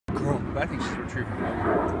but I think she's a retriever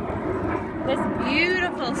dog. This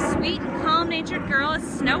beautiful, sweet, and calm-natured girl is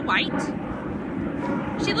Snow White.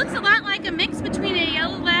 She looks a lot like a mix between a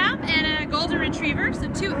yellow lab and a golden retriever,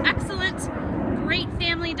 so two excellent, great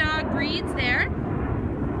family dog breeds there.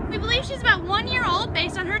 We believe she's about 1 year old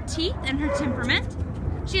based on her teeth and her temperament.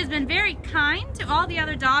 She has been very kind to all the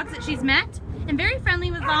other dogs that she's met and very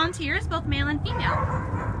friendly with volunteers, both male and female.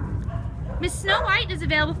 Miss Snow White is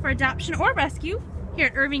available for adoption or rescue here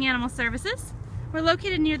at Irving Animal Services. We're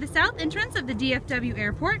located near the south entrance of the DFW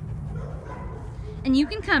airport. And you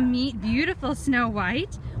can come meet beautiful Snow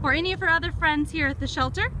White or any of her other friends here at the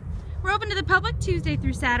shelter. We're open to the public Tuesday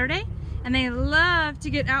through Saturday, and they love to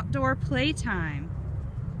get outdoor playtime.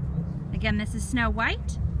 Again, this is Snow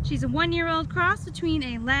White. She's a 1 year old cross between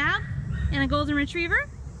a lab and a golden retriever.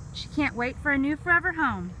 She can't wait for a new forever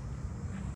home.